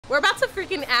We're about to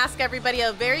freaking ask everybody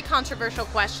a very controversial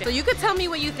question. So you could tell me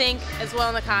what you think as well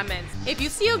in the comments. If you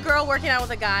see a girl working out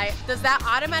with a guy, does that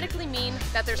automatically mean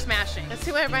that they're smashing? Let's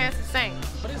see what everybody has to say.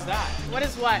 What is that? What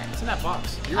is what? What's in that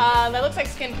box? That looks like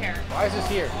skincare. Why is this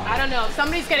here? I don't know.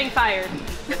 Somebody's getting fired.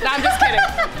 No, I'm just kidding.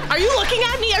 Are you looking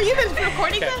at me? Are you even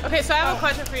recording this? Okay, so I have a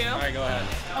question for you. All right, go ahead.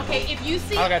 Okay, if you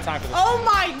see... I don't got time for this. Oh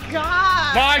my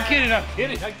God! No, I'm kidding, I'm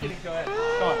kidding, I'm kidding. Go ahead. Go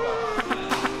on.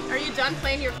 Are you done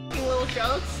playing your f***ing little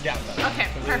jokes? Yeah. Okay,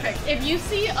 perfect. If you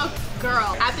see a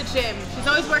girl at the gym, she's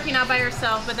always working out by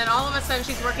herself, but then all of a sudden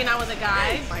she's working out with a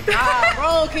guy. Oh my God,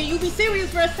 bro, can you be serious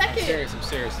for a second? I'm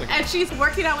serious. Look. And she's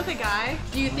working out with a guy,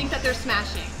 do you think that they're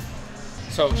smashing?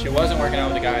 So she wasn't working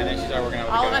out with a guy, and then she started working out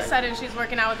with a guy. All of a sudden she's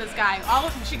working out with this guy.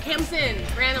 She comes in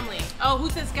randomly. Oh,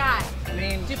 who's this guy? I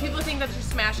mean, do people think that you're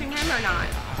smashing him or not?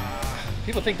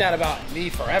 People think that about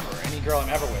me forever. Any girl I'm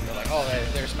ever with, they're like, oh,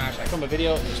 they're smashing. I film a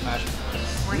video, they're smashing.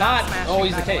 We're not smashing,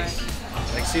 always the case.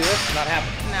 Like, see this? Not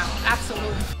happening. No,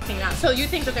 absolutely not. So you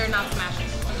think that they're not smashing?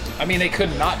 I mean, they could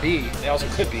not be. They also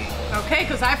could be. Okay,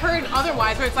 because I've heard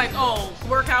otherwise where it's like, oh,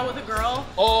 work out with a girl.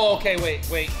 Oh, okay,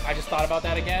 wait. I just thought about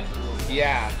that again.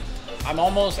 Yeah. I'm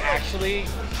almost actually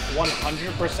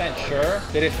 100% sure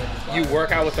that if you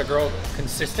work out with a girl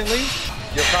consistently,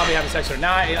 you're probably having sex with her.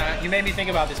 Now, you made me think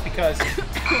about this because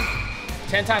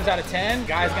 10 times out of 10,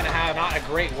 guy's gonna have not a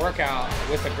great workout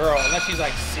with a girl unless she's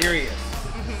like serious.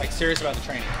 Like serious about the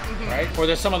training, right? Or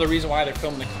there's some other reason why they're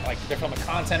filming, they're filming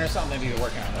content or something, maybe they're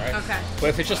working on it, right? Okay. But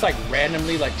if it's just like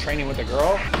randomly like training with a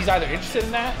girl, he's either interested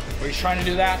in that, or he's trying to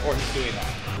do that, or he's doing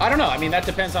that. I don't know. I mean, that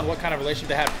depends on what kind of relationship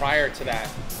they had prior to that.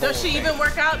 Does she even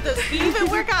work out? Does he even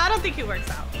work out? I don't think he works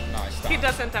out. No, I stopped. He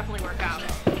doesn't definitely work out.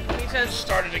 He just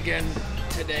started again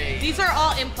today. These are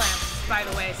all implants, by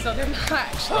the way, so they're not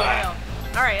actually real.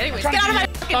 All right, anyways, get out of my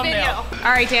fucking video.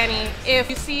 All right, Danny, if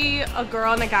you see a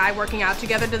girl and a guy working out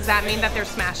together, does that mean that they're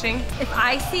smashing? If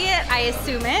I see it, I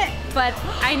assume it, but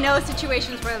I know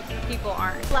situations where people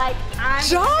aren't. Like, I'm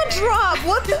jaw drop,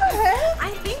 what the heck? I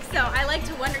think so. I like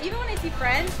to wonder, even when I see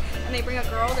friends and they bring a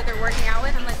girl that they're working out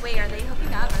with, I'm like, wait, are they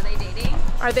hooking up? Are they dating?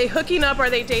 Are they hooking up? Are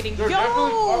they dating?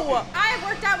 Yo! I've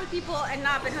worked out with people and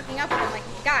not been hooking up with them, like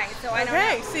guys, so I don't know.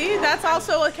 Okay, see, that's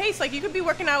also a case. Like, you could be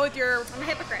working out with your I'm a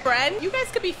hypocrite. friend. You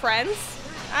guys could be friends.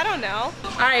 I don't know.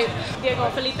 All right, Diego,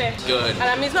 Felipe. Good. ¿A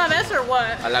la misma vez or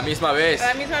what? A la misma vez. A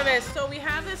la misma vez. So we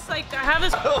have this, like, I have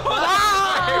this.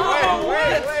 Wow!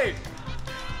 Wait.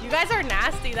 You guys are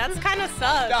nasty. That's kind of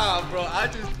sus. Nah, bro,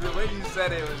 the way you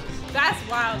said it was just... That's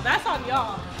wild. That's on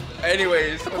y'all.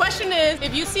 Anyways. The question is,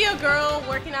 if you see a girl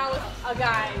working out with a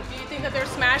guy, do you think that they're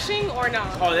smashing or no?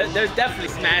 Oh, they're definitely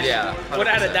smashing. Yeah, 100%.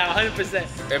 Without a doubt,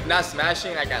 100%. If not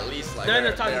smashing, like at least like... They're in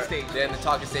the talking stage. They're in the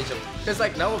talking stage of... Because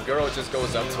like no girl just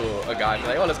goes up to a guy and be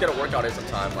like, oh, let's get a workout in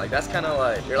sometime. Like that's kind of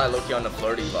like, you're like low-key on the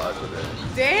flirty buzz with it.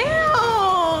 Damn!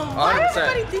 Why 100%.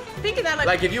 everybody thinking that?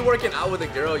 Like if you're working out with a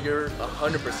girl, you're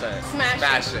 100%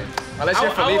 smashing. Unless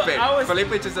you're Felipe.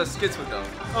 Felipe just does skits with them.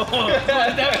 Oh,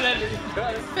 definitely.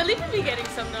 Felipe be getting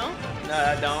some, no? No,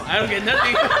 I don't. I don't get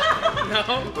nothing.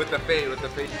 No. With the fade.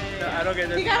 No, I don't get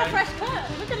nothing. He got a fresh cut.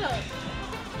 Look at him.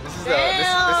 This is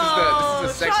the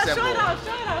sex symbol. Show it out,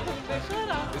 Felipe. Show it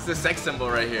out. This is the sex symbol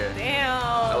right here.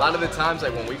 Damn. A lot of the times,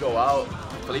 like when we go out,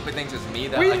 Felipe thinks it's me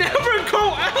that We like, never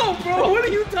go out, bro. What are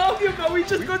you talking about? We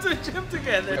just go to the gym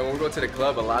together. And when we go to the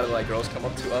club, a lot of like girls come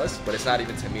up to us, but it's not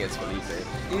even to me, it's Felipe.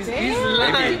 He's They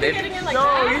lying. be getting it like No,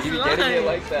 that? he's He be lying. getting it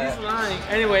like that. He's lying.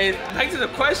 Anyways, back to the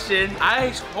question. I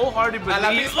wholeheartedly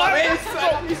believe.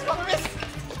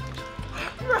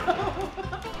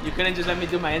 You couldn't just let me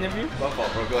do my interview? My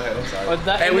fault, bro. Go ahead. I'm sorry. Oh,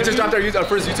 Hey, we just dropped our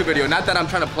first YouTube video. Not that I'm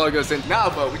trying to plug us in now,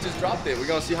 but we just dropped it. We're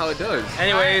gonna see how it does.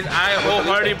 Anyways, I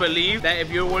wholeheartedly believe that if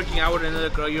you're working out with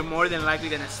another girl, you're more than likely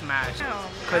gonna smash.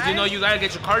 Because you know you gotta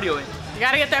get your cardio in. You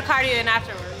gotta get that cardio in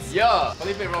afterwards. Yeah.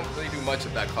 Felipe don't really do much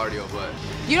of that cardio, but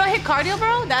You don't hit cardio,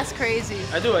 bro? That's crazy.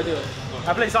 I do.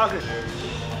 I play soccer.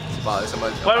 it's about as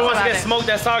much. Whoever wants to get smoked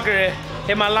at soccer,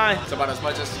 hit my line. It's about as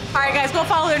much as. All right, guys, go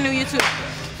follow their new YouTube.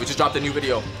 We just dropped a new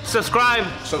video. Subscribe,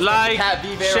 like, Cat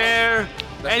B Vera. share,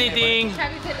 That's anything.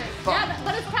 Cat B Fitness. Yeah,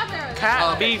 but it's Cat Vera.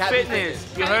 Cat B Cat B Fitness.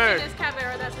 Fitness. You heard. Cat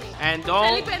Vera, that's me. And don't.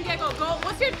 Felipe and Diego, go.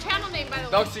 What's your channel name, by the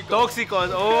way?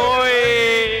 Tóxicos.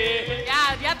 Oy.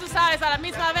 Yeah, ya tú sabes, a la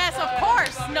misma vez, of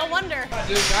course. No wonder.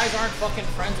 Dude, guys aren't fucking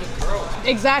friends with girls.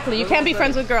 Exactly. You can't be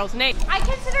friends with girls. Nate. I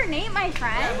consider Nate my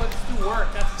friend. Yeah, but it's to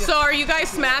work. That's So are you guys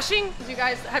smashing? You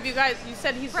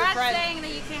said he's your Brad's friend. saying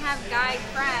that you can't have guy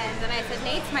friends, and I said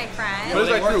Nate's my friend. What is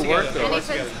that through work And though? he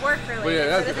says work related. Well, yeah,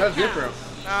 so it that's doesn't count. different.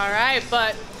 All right,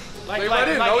 but Like, if I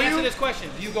didn't know answer you, this question.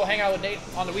 Do you go hang out with Nate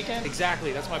on the weekend?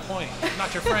 Exactly, that's my point. I'm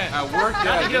not your friend. at work, Not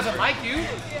that he doesn't like you,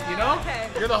 you know? Okay.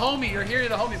 You're the homie, you're here, you're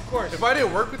the homie, of course. If I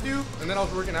didn't work with you and then I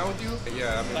was working out with you,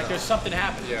 yeah, I mean, Like there's something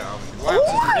happening. yeah. Oh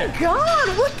my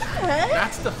God, what the heck?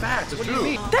 That's the fact. What do you true.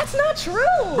 mean? That's not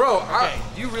true. Bro, Okay,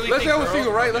 do you really let's think say I was girls-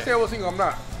 single, right? okay. Let's say I was single. I'm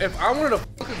not. If I wanted to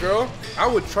fuck a girl, I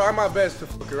would try my best to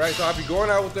fuck her, right? So I'd be going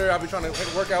out with her. I'd be trying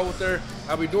to work out with her.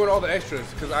 I'd be doing all the extras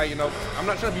because I'm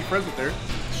not trying to be friends with her.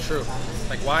 It's true.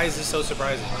 Like, why is this so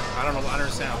surprising? I don't know. I don't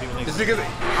understand how people think. It's because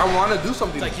I want to do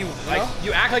something. It's like know?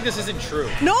 you act like this isn't true.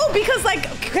 No, because like,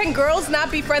 can girls not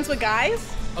be friends with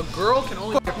guys? A girl can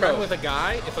only be Fuck friend no. with a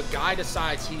guy if a guy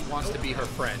decides he wants to be her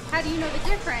friend. How do you know the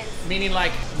difference? Meaning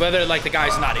like whether like the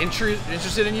guy's not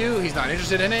interested in you, he's not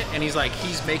interested in it, and he's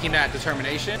making that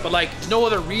determination. But like there's no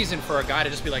other reason for a guy to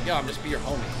just be like, yo, I'm just be your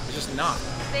homie. It's just not.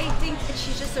 They think that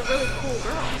she's just a really cool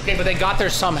girl. Okay, but they got there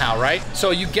somehow, right?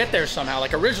 So you get there somehow.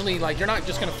 Like originally, like you're not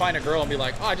just gonna find a girl and be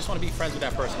like, oh, I just want to be friends with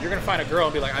that person. You're gonna find a girl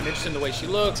and be like, I'm interested in the way she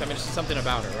looks. I'm interested in something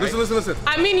about her, right? Listen.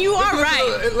 I mean, you are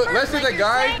right. Let's say that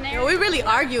guy. Are we really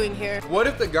arguing here? What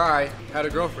if the guy had a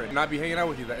girlfriend, not be hanging out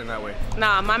with you in that way?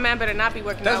 Nah, my man better not be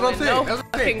working That's out what I'm with saying. no That's what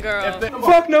I'm fucking saying. girl.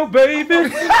 Fuck no, baby.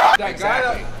 That guy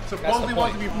Exactly. that supposedly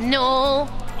wants to be No.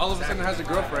 all of a sudden has a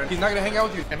girlfriend. He's not gonna hang out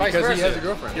with you And vice because versa. he has a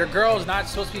girlfriend. Your girl's not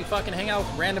supposed to be fucking hanging out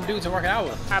with random dudes and working out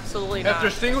with them. Absolutely If not. they're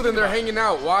single, then they're hanging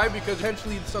out. Why? Because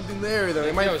potentially something there that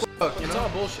they might Yo, fuck. You it's know? all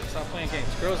bullshit. Stop playing games.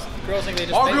 Girls think they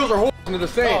just All think- girls are whores and they're the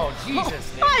same. Oh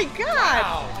Jesus! Nick. My God.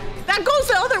 Wow. That goes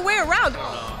the other way around.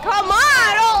 Come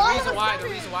on. The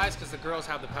reason why is because the girls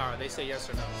have the power. They say yes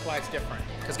or no. That's why it's different.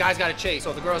 Because guys got to chase.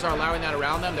 So if the girls are allowing that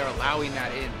around them, they're allowing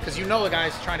that in. Because you know the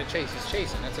guy's trying to chase. He's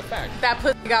chasing. That's a fact. That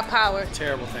pussy got power.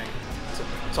 Terrible thing.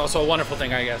 It's also a wonderful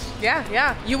thing, I guess.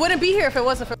 Yeah. You wouldn't be here if it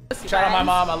wasn't for pussy. Shout out my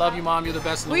mom. I love you, mom. You're the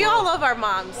best in the We world. all love our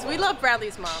moms. We love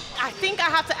Bradley's mom. I think I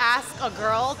have to ask a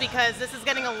girl because this is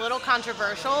getting a little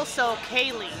controversial. So,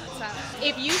 Kaylee,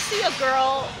 if you see a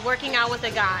girl working out with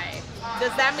a guy,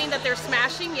 does that mean that they're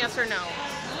smashing, yes or no?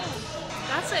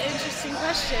 That's an interesting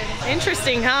question.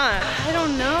 Interesting, huh? I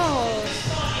don't know.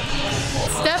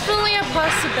 It's definitely a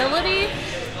possibility.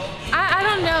 I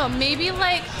don't know. Maybe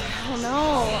like, I don't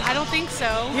know. I don't think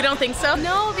so. You don't think so?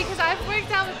 No, because I've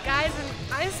worked out with guys and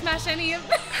I didn't smash any of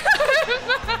them.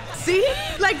 See?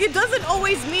 Like, it doesn't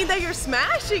always mean that you're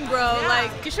smashing, bro. Yeah.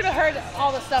 Like, you should have heard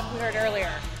all the stuff we heard earlier.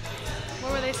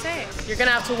 What were they saying? You're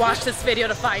gonna have to watch this video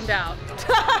to find out.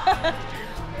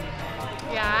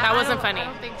 Yeah, That wasn't funny. I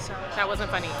don't think so. That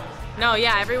wasn't funny. No,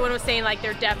 yeah, everyone was saying like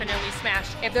they're definitely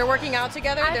smashing. If they're working out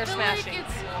together, they're feel smashing. like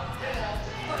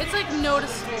it's like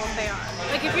noticeable if they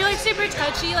are. Like if you're like super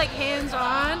touchy, like hands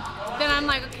on, then I'm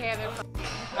like, okay, they're fucking.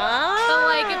 But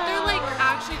like if they're like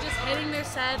actually just hitting their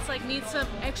sets, like need some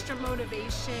extra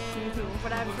motivation or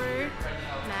whatever,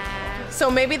 nah. So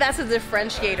maybe that's a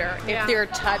differentiator. If Yeah. they're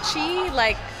touchy,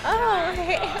 like, oh,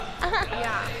 hey,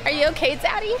 Yeah. are you okay,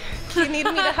 daddy? Do you need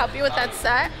me to help you with that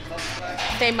set?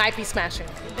 They might be smashing.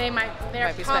 They're Might be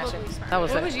probably smashing. smashing. That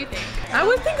was What it. would you think? I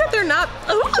would think that they're not.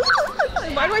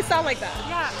 Why do I sound like that?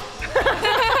 Yeah.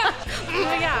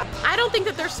 Yeah. I don't think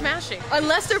that they're smashing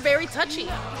unless they're very touchy.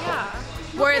 Yeah.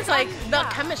 Where it's like the yeah.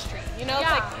 chemistry, you know?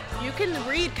 Yeah. It's like you can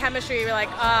read chemistry. You're like,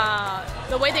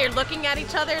 the way they're looking at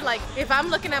each other. Like if I'm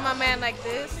looking at my man like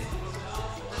this,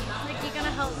 Like, you gonna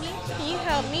help me? can you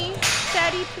help me,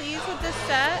 daddy, please, with this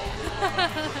set?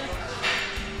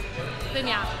 Then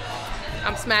yeah.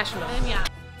 I'm smashing them. Then yeah.